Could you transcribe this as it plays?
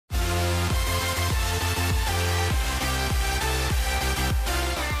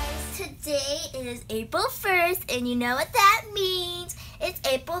is April 1st, and you know what that means. It's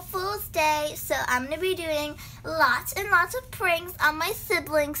April Fool's Day, so I'm going to be doing lots and lots of pranks on my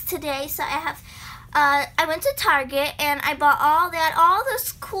siblings today. So I went to Target, and I bought all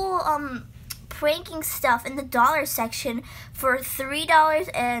this cool, pranking stuff in the dollar section for $3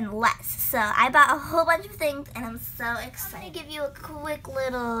 and less. So I bought a whole bunch of things, and I'm so excited. I'm going to give you a quick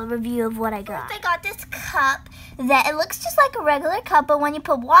little review of what I got. First, I got this cup that it looks just like a regular cup, but when you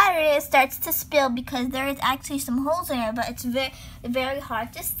put water in it, it starts to spill because there is actually some holes in it, but it's very, very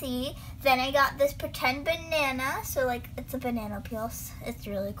hard to see. Then I got this pretend banana, so like it's a banana peel. It's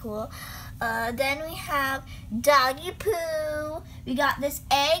really cool. Then we have doggy poo. We got this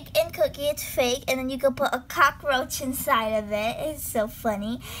egg and cookie. It's fake, and then you can put a cockroach inside of it. It's so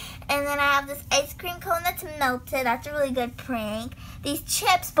funny. And then I have this ice cream cone that's melted. That's a really good prank. These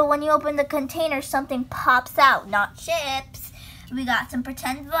chips, but when you open the container, something pops out, not chips. We got some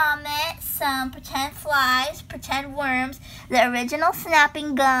pretend vomit, some pretend flies, pretend worms, the original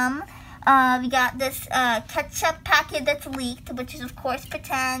snapping gum. We got this ketchup packet that's leaked, which is of course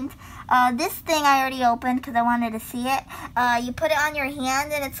pretend. This thing I already opened because I wanted to see it. You put it on your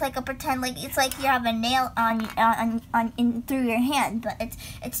hand, and it's like a pretend, like it's like you have a nail through your hand, but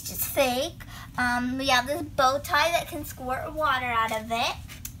it's just fake. We have this bow tie that can squirt water out of it.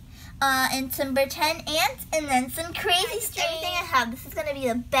 And some pretend ants, and then some crazy stuff. Everything I have. This is gonna be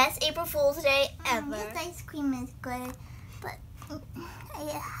the best April Fool's Day ever. This ice cream is good, but I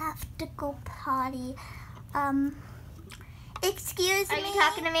have to go potty. Excuse me? Are you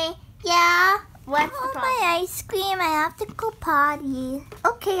talking to me? Yeah. What's the problem? My ice cream. I have to go potty.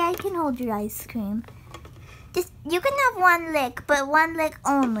 Okay, I can hold your ice cream. You can have one lick, but one lick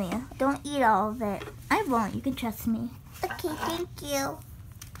only. Don't eat all of it. I won't. You can trust me. Okay, thank you.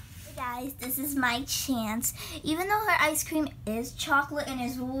 Hey guys, this is my chance. Even though her ice cream is chocolate and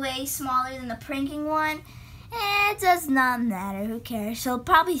is way smaller than the pranking one, it does not matter. Who cares? She'll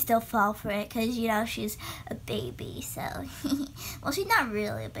probably still fall for it because, you know, she's a baby. So, well, she's not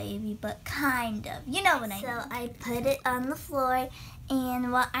really a baby, but kind of. You know what I mean. So I put it on the floor,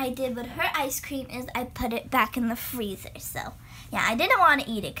 and what I did with her ice cream is I put it back in the freezer. So, yeah, I didn't want to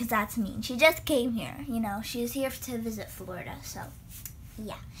eat it because that's mean. She just came here. You know, she's here to visit Florida. So,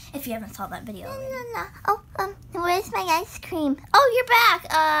 yeah, if you haven't saw that video already. No. Oh, where's my ice cream? Oh, you're back.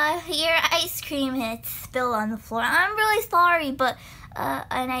 Your ice cream had spilled on the floor. I'm really sorry, but,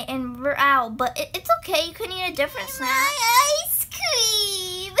 and we're out. But it's okay. You can eat a different snack. My ice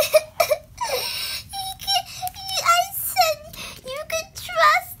cream. I said you could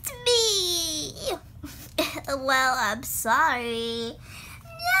trust me. Well, I'm sorry.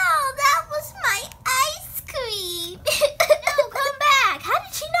 No, that was my ice cream. No, come back. How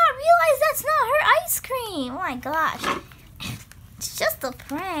did she not realize that's not her ice cream? Oh my gosh. It's just a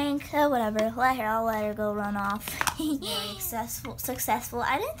prank. Oh, whatever. I'll let her go run off. Very successful.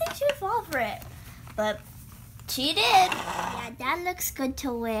 I didn't think she would fall for it, but she did. Yeah, that looks good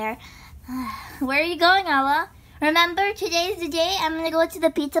to wear. Where are you going, Ella? Remember, today's the day I'm going to go to the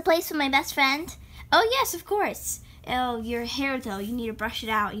pizza place with my best friend. Oh, yes, of course. Oh, your hair, though. You need to brush it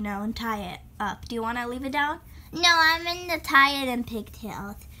out, you know, and tie it up. Do you want to leave it down? No, I'm in the tie it and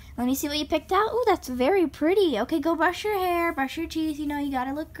pigtails. Let me see what you picked out. Oh, that's very pretty. Okay, go brush your hair, brush your teeth. You know, you got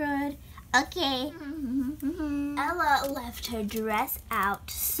to look good. Okay. Ella left her dress out,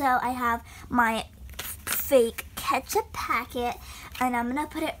 so I have my fake ketchup packet, and I'm going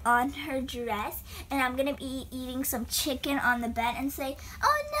to put it on her dress, and I'm going to be eating some chicken on the bed and say,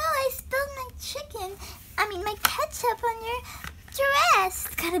 oh no, I spilled my ketchup on your dress.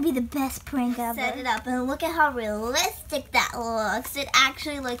 It's going to be the best prank ever. Set it up, and look at how realistic that looks. It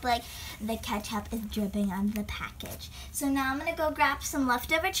actually looked like the ketchup is dripping on the package. So now I'm going to go grab some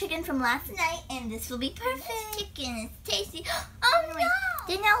leftover chicken from last night, and this will be perfect. This chicken is tasty. Oh no!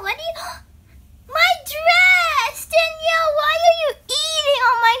 Danielle, what do you... My dress! Danielle, why are you eating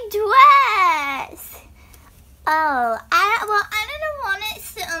on my dress? Oh, I didn't want it to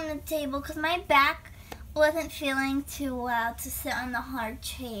sit on the table because my back wasn't feeling too well to sit on the hard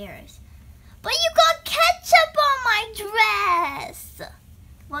chairs. But you got ketchup on my dress!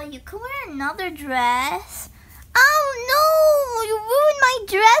 Well, you can wear another dress. Oh no! You ruined my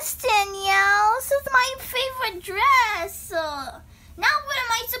dress, Danielle! This is my favorite dress! Now what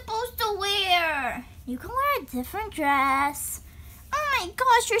am I supposed to wear? You can wear a different dress. Oh my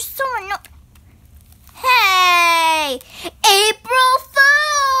gosh, you're so annoying. Hey! April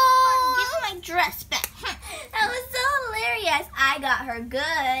Fool! Give me my dress back. That was so hilarious. I got her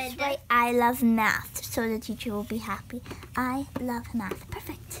good. Right. I love math, so the teacher will be happy. I love math.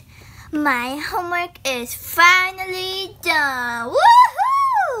 Perfect. My homework is finally done.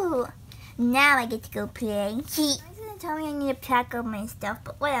 Woohoo! Now I get to go play. She's gonna tell me I need to pack up my stuff,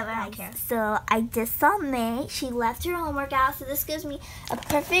 but whatever, I don't care. So I just saw May. She left her homework out, so this gives me a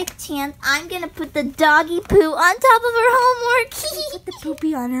perfect chance. I'm gonna put the doggy poo on top of her homework. Put the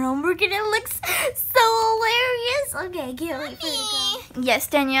poopy on her homework, and it looks so hilarious. Okay, I can't wait for it to go. Yes,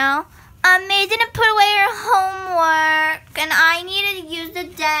 Danielle. May didn't put away her homework, and I needed to use the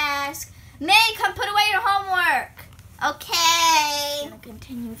desk. May, come put away your homework. Okay. I'm gonna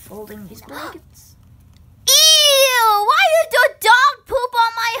continue folding these blankets. Ew! Why did the dog poop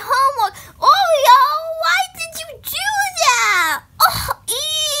on my homework? Oreo, why did you do that? Oh,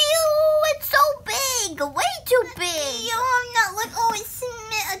 ew! It's so big, way too big. Ew, I'm not like, oh,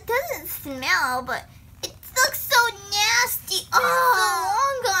 it doesn't smell, but it looks so nasty. Oh, so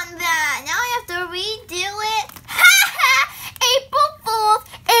long on that. Now I have to redo it. Ha ha! April Fool's,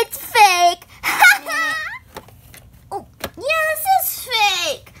 it's fake. Ha ha! Oh, yeah, this is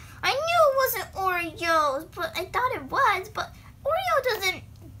fake. I knew it wasn't Oreos, but I thought it was. But Oreo doesn't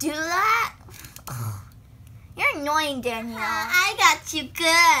do that. Oh, you're annoying, Danielle. I got you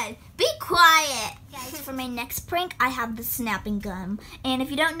good. Be quiet. Guys, for my next prank, I have the snapping gum. And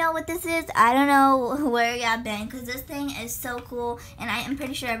if you don't know what this is, I don't know where y'all been, because this thing is so cool, and I am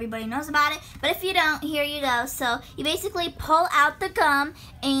pretty sure everybody knows about it. But if you don't, here you go. So you basically pull out the gum,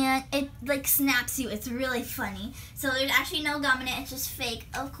 and it like snaps you. It's really funny. So there's actually no gum in it. It's just fake,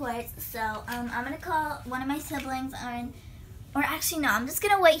 of course. So I'm going to call one of my siblings, or actually, no, I'm just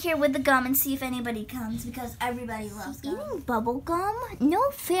going to wait here with the gum and see if anybody comes, because everybody loves gum. Eating bubble gum?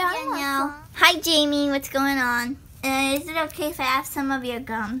 No fair. Yeah, hi, Jamie. What's going on? Is it okay if I have some of your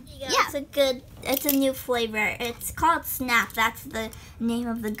gum? Yeah. It's a new flavor. It's called Snap. That's the name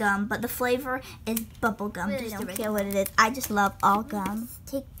of the gum, but the flavor is bubble gum. I don't care what it is. I just love all gum.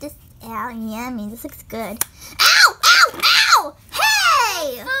 Take this out. Yummy. This looks good. Ow! Ow! Ow!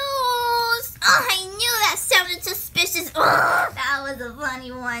 Hey! Fools! Oh, I knew that sounded suspicious. Ugh, that was a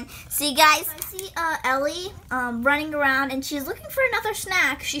funny one. See, guys, I see Ellie running around, and she's looking for another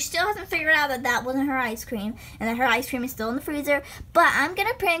snack. She still hasn't figured out that that wasn't her ice cream, and that her ice cream is still in the freezer. But I'm going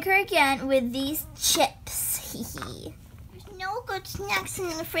to prank her again with these chips. There's no good snacks in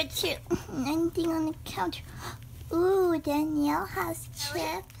the fridge here. Anything on the couch. Ooh, Danielle has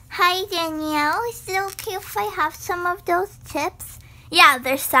chips. Hi, Danielle. Is it okay if I have some of those chips? Yeah,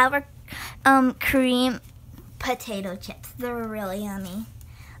 they're sour cream potato chips. They're really yummy.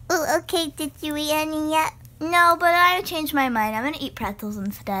 Oh, okay. Did you eat any yet? No, but I changed my mind. I'm going to eat pretzels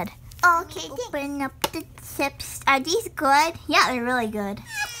instead. Okay, open up the chips. Are these good? Yeah, they're really good.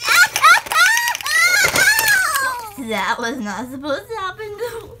 That was not supposed to happen.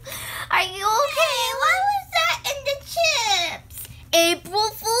 Are you okay? What was that in the chips? April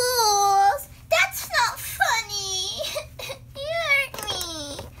Fools! That's not funny. You hurt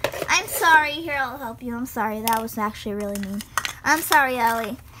me. I'm sorry. Here, I'll help you. I'm sorry. That was actually really mean. I'm sorry,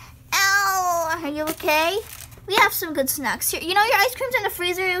 Ellie. Ow! Are you okay? We have some good snacks here. You know, your ice cream's in the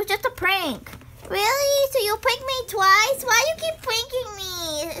freezer. It was just a prank. Really? So you pranked me twice? Why do you keep pranking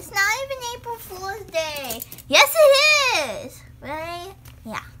me? It's not even April Fool's Day. Yes, it is. Really?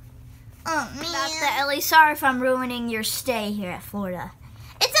 Yeah. Oh, man. That's the Ellie. Sorry if I'm ruining your stay here at Florida.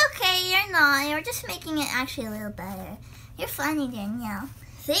 It's okay. You're not. You're just making it actually a little better. You're funny, Danielle.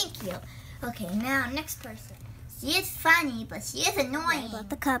 Thank you. Okay, now next person. She is funny, but she is annoying. I brought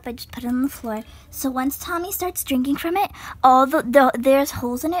the cup. I just put it on the floor. So once Tommy starts drinking from it, there's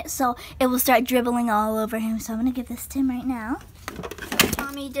holes in it, so it will start dribbling all over him. So I'm going to give this to him right now.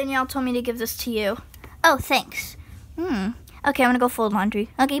 Tommy, Danielle told me to give this to you. Oh, thanks. Okay, I'm going to go fold laundry.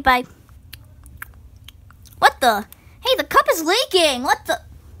 Okay, bye. What the? Hey, the cup is leaking. What the?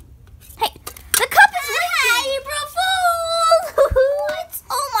 Hey, the cup is leaking. April Fool! What?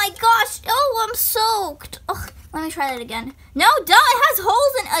 Oh my gosh. Oh, I'm soaked. Ugh. Let me try that again. No, duh, it has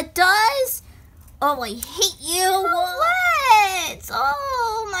holes in it. It does? Oh, I hate you. What?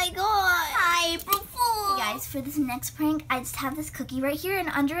 Oh, my God. Hi, April Fool. Hey, guys, for this next prank, I just have this cookie right here, and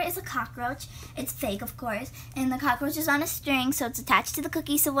under it is a cockroach. It's fake, of course, and the cockroach is on a string, so it's attached to the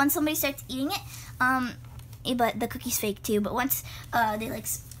cookie, so once somebody starts eating it, but the cookie's fake, too, but once they, like,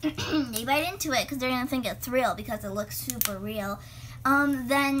 they bite into it, because they're going to think it's real, because it looks super real.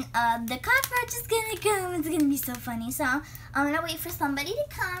 Then the cockroach is gonna come. It's gonna be so funny. So I'm gonna wait for somebody to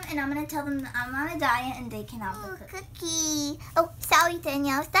come, and I'm gonna tell them that I'm on a diet and they can have the cookie. Oh, sorry,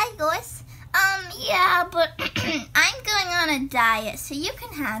 Danielle. Is that yours? Yeah, but I'm going on a diet, so you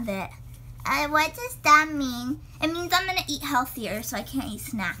can have it. What does that mean? It means I'm gonna eat healthier, so I can't eat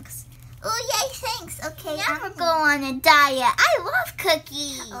snacks. Oh, yay, thanks. Okay, I'm gonna go on a diet. I love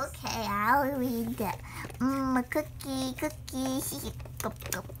cookies. Okay, I'll read it. A cookie. Go.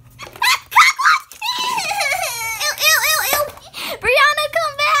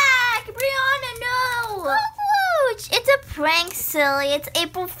 prank, silly. It's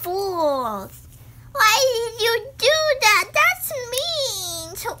April Fool's. Why did you do that? That's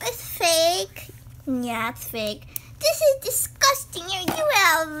mean. So it's fake. Yeah, it's fake. This is disgusting. You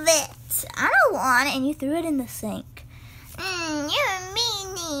have it. I don't want it, and you threw it in the sink. You're a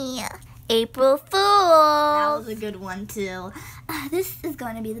meanie. April Fool. That was a good one, too. This is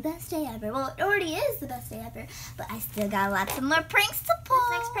going to be the best day ever. Well, it already is the best day ever, but I still got lots of more pranks to pull.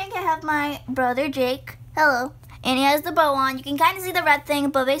 This next prank, I have my brother, Jake. Hello. And he has the bow on. You can kind of see the red thing,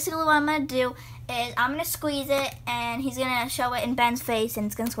 but basically what I'm going to do is I'm going to squeeze it, and he's going to show it in Ben's face, and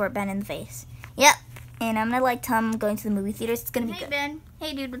it's going to squirt Ben in the face. Yep. And I'm going to tell him I'm going to the movie theaters. It's going to be good. Hey, Ben.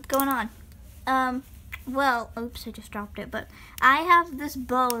 Hey, dude. What's going on? Well, oops, I just dropped it. But I have this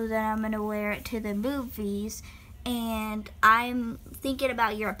bow that I'm going to wear to the movies, and I'm thinking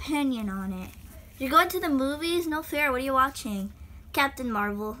about your opinion on it. You're going to the movies? No fair. What are you watching? Captain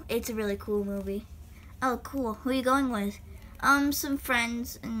Marvel. It's a really cool movie. Oh, cool. Who are you going with? Some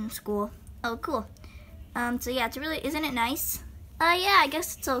friends in school. Oh, cool. So yeah, it's really, isn't it nice? Yeah, I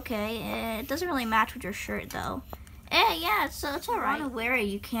guess it's okay. It doesn't really match with your shirt, though. Yeah, it's alright. If you want to wear it,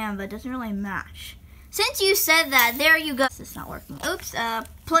 you can, but it doesn't really match. Since you said that, there you go. This is not working. Oops,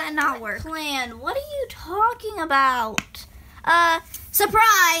 plan not work. Plan, what are you talking about?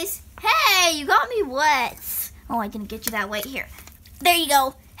 Surprise! Hey, you got me wet. Oh, I didn't get you that wet. Here. There you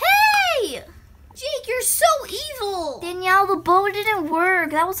go. Hey! Jake, you're so evil! Danielle, the bow didn't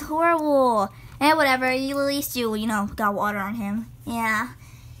work. That was horrible. Whatever. At least you got water on him. Yeah.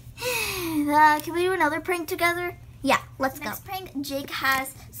 Can we do another prank together? Yeah, let's go. Next prank, Jake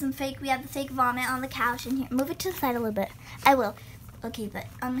has some fake, we have the fake vomit on the couch in here. Move it to the side a little bit. I will. Okay, but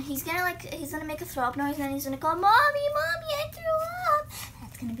he's gonna make a throw up noise, and then he's gonna go, Mommy, I threw up.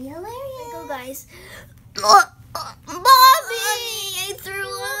 That's gonna be hilarious. Here you go, guys. Mommy, I threw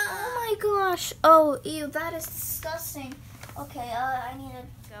up. Oh my gosh. Oh, ew, that is disgusting. Okay, I need to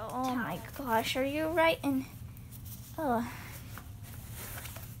go. Oh my gosh, are you right?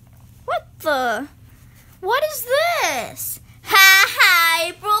 What is this? Ha,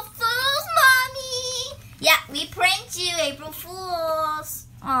 April Fools, Mommy! Yeah, we pranked you, April Fools.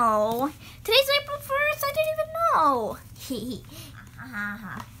 Oh, today's April 1st? I didn't even know.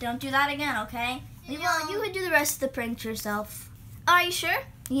 Don't do that again, okay? Well, you could do the rest of the prank yourself. Are you sure?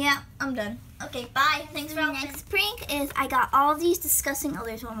 Yeah, I'm done. Okay, bye. Thanks for helping. Next prank is I got all these disgusting... Oh,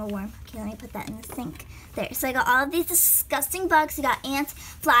 there's one more worm. Okay, let me put that in the sink. There. So I got all of these disgusting bugs. You got ants,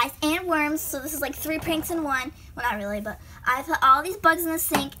 flies, and worms. So this is like 3 pranks in one. Well, not really, but I put all these bugs in the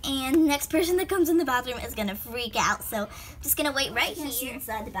sink, and the next person that comes in the bathroom is going to freak out. So I'm just going to wait right here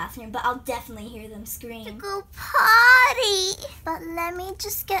inside the bathroom, but I'll definitely hear them scream. To go potty. But let me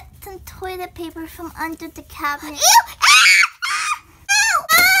just get some toilet paper from under the cabinet. Ew!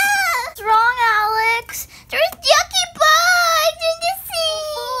 What's wrong, Alex? There's yucky bugs in the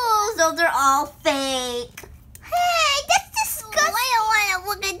sink. Those are all fake. Hey, that's disgusting. I don't want to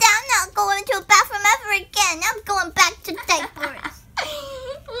look at that. I'm not going into a bathroom ever again. I'm going back to diapers.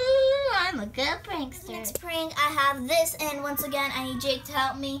 I'm a good prankster. Next prank, I have this, and once again, I need Jake to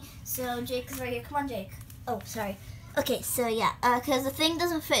help me. So Jake is right here. Come on, Jake. Oh, sorry. Okay, so yeah, because the thing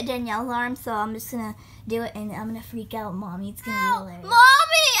doesn't fit Danielle's arm, so I'm just going to do it, and I'm going to freak out Mommy. It's going to be hilarious.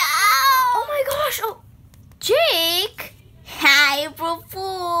 Mommy, ow! Oh my gosh. Oh, Jake. Hi, April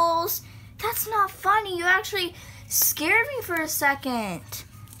Fools. That's not funny. You actually scared me for a second.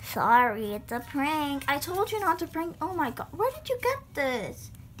 Sorry, it's a prank. I told you not to prank. Oh my god. Where did you get this?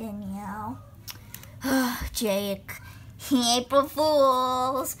 Danielle. Jake. April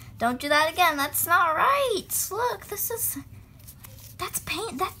Fools. Don't do that again. That's not right. Look, that's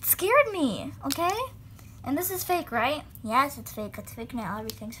pain. That scared me. Okay? And this is fake, right? Yes, it's fake. It's fake now.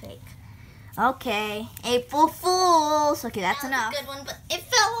 Everything's fake. Okay. April Fools. Okay, that's enough. That was a good one, but it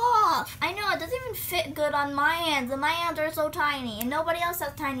fell off. I know. It doesn't even fit good on my hands. And my hands are so tiny. And nobody else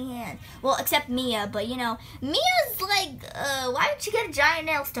has tiny hands. Well, except Mia. But, Mia's like, why did she get a giant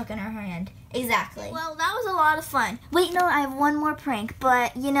nail stuck in her hand? Exactly. Well, that was a lot of fun. Wait, no, I have one more prank.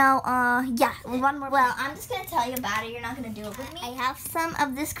 But, yeah, one more prank. I'm just going to tell you about it. You're not going to do it with me. I have some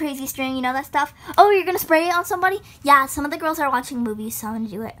of this crazy string. You know that stuff? Oh, you're going to spray it on somebody? Yeah, some of the girls are watching movies, so I'm going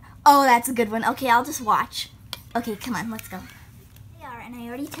to do it. Oh, that's a good one. Okay, I'll just watch. Okay, come on, let's go. They are, and I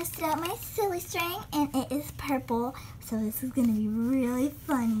already tested out my silly string, and it is purple, so this is going to be really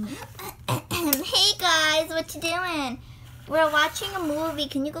funny. Hey, guys, what you doing? We're watching a movie.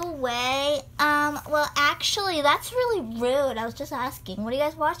 Can you go away? Well, actually, that's really rude. I was just asking. What are you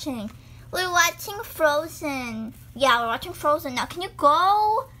guys watching? We're watching Frozen. Yeah, we're watching Frozen. Now, can you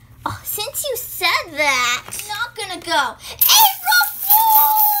go? Oh, since you said that, I'm not going to go. April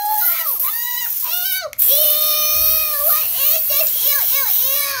Fool! Ew! What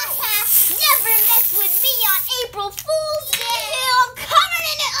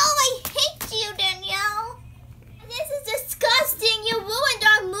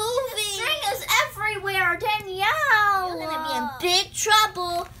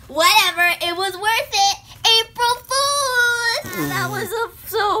trouble. Whatever, it was worth it. April Fools! That was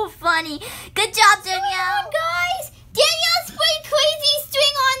so funny. Good job, Danielle. Guys, Danielle sprayed crazy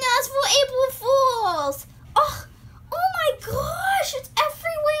string on us for April Fools. Oh my gosh, it's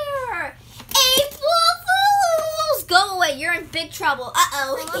everywhere. April Fools! Go away, you're in big trouble.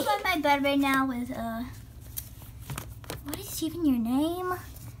 Uh-oh. I'm up on my bed right now with, what is even your name?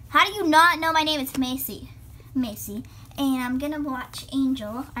 How do you not know my name? It's Macy. And I'm gonna watch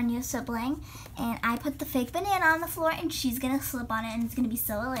Angel, our new sibling, and I put the fake banana on the floor and she's gonna slip on it and it's gonna be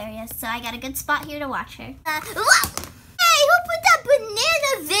so hilarious. So I got a good spot here to watch her. Whoa! Hey, who put that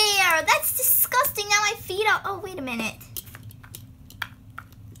banana there? That's disgusting. Now my feet out. Oh, wait a minute.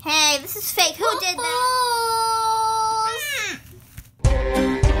 Hey, this is fake. Who did that?